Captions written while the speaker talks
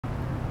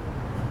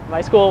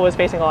my school was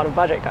facing a lot of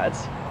budget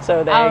cuts,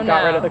 so they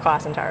got rid of the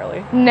class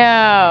entirely.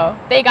 No,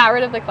 they got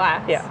rid of the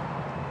class? Yeah.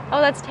 Oh,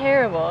 that's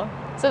terrible.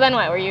 So then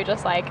what, were you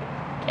just like,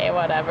 okay,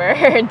 whatever,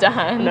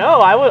 done? No,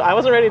 I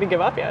wasn't ready to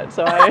give up yet,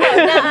 so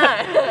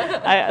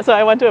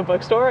I went to a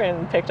bookstore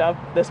and picked up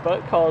this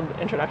book called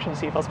Introduction to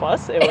C++. It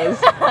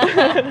was...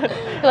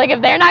 Like,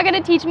 if they're not going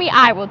to teach me,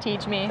 I will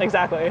teach me.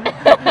 Exactly.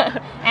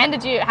 And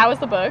how was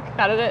the book?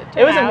 How did it turn out?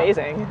 It was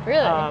amazing.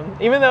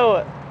 Really? Even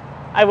though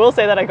I will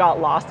say that I got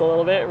lost a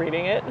little bit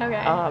reading it.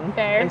 Okay,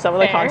 fair. And some of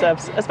the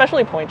concepts,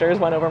 especially pointers,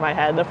 went over my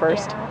head the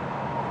first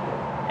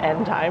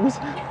N times.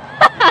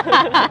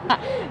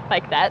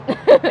 Like that.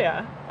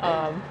 Yeah.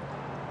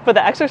 But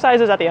the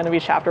exercises at the end of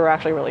each chapter were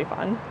actually really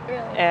fun.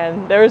 Really?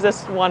 And there was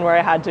this one where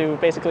I had to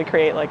basically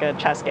create like a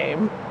chess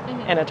game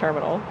in a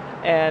terminal.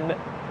 And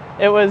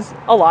it was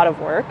a lot of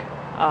work.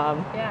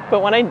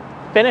 But when I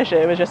finished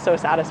it, it was just so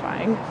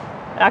satisfying.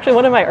 Actually,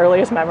 one of my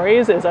earliest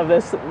memories is of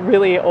this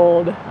really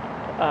old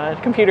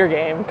computer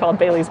game called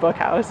Bailey's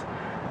Bookhouse.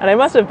 And I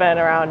must have been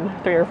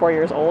around 3 or 4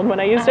 years old when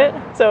I used it.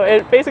 So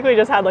it basically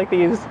just had like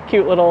these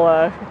cute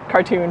little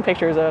cartoon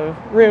pictures of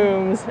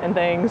rooms and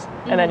things.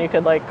 And then you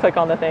could like click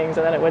on the things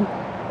and then it would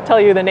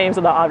tell you the names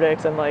of the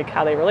objects and like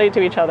how they relate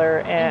to each other.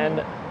 And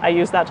I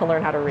used that to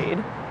learn how to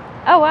read.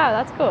 Oh, wow,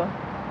 that's cool.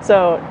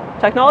 So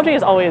technology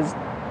is always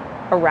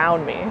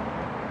around me.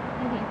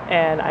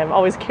 And I'm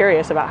always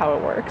curious about how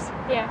it works.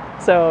 Yeah.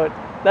 So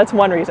that's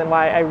one reason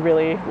why I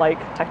really like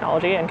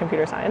technology and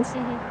computer science.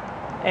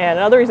 And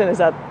another reason is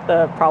that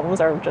the problems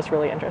are just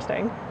really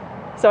interesting.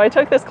 So I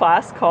took this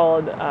class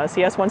called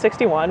CS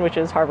 161, which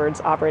is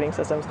Harvard's operating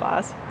systems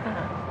class.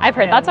 I've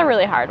heard that's a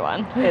really hard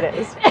one. It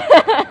is.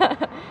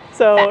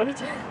 So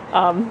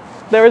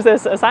there was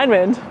this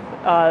assignment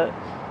that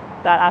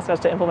asked us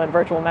to implement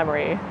virtual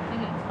memory.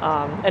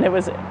 And it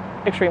was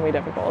extremely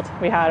difficult.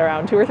 We had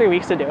around 2 or 3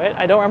 weeks to do it.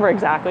 I don't remember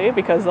exactly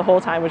because the whole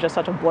time was just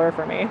such a blur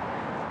for me.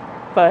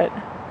 But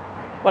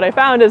what I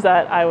found is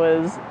that I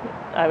was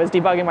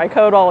debugging my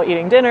code while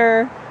eating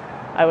dinner.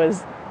 I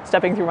was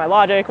stepping through my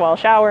logic while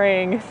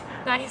showering.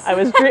 Nice. I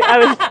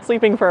was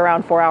sleeping for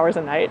around 4 hours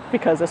a night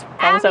because this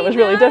problem set was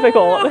really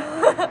difficult.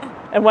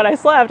 And when I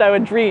slept, I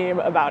would dream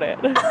about it.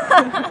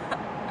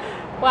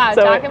 Wow,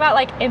 so, talk about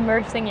like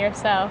immersing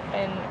yourself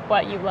in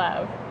what you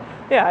love.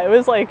 Yeah, it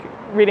was like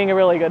reading a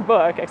really good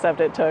book,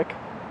 except it took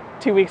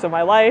 2 weeks of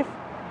my life,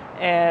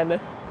 and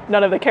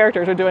none of the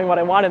characters were doing what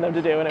I wanted them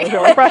to do, and it was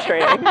really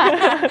frustrating.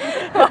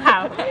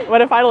 Wow.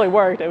 When it finally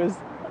worked, it was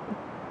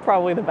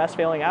probably the best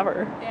feeling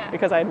ever,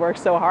 because I had worked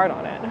so hard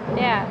on it.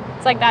 Yeah,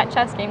 it's like that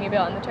chess game you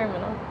built in the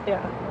terminal.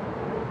 Yeah.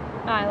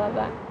 Oh, I love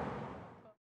that.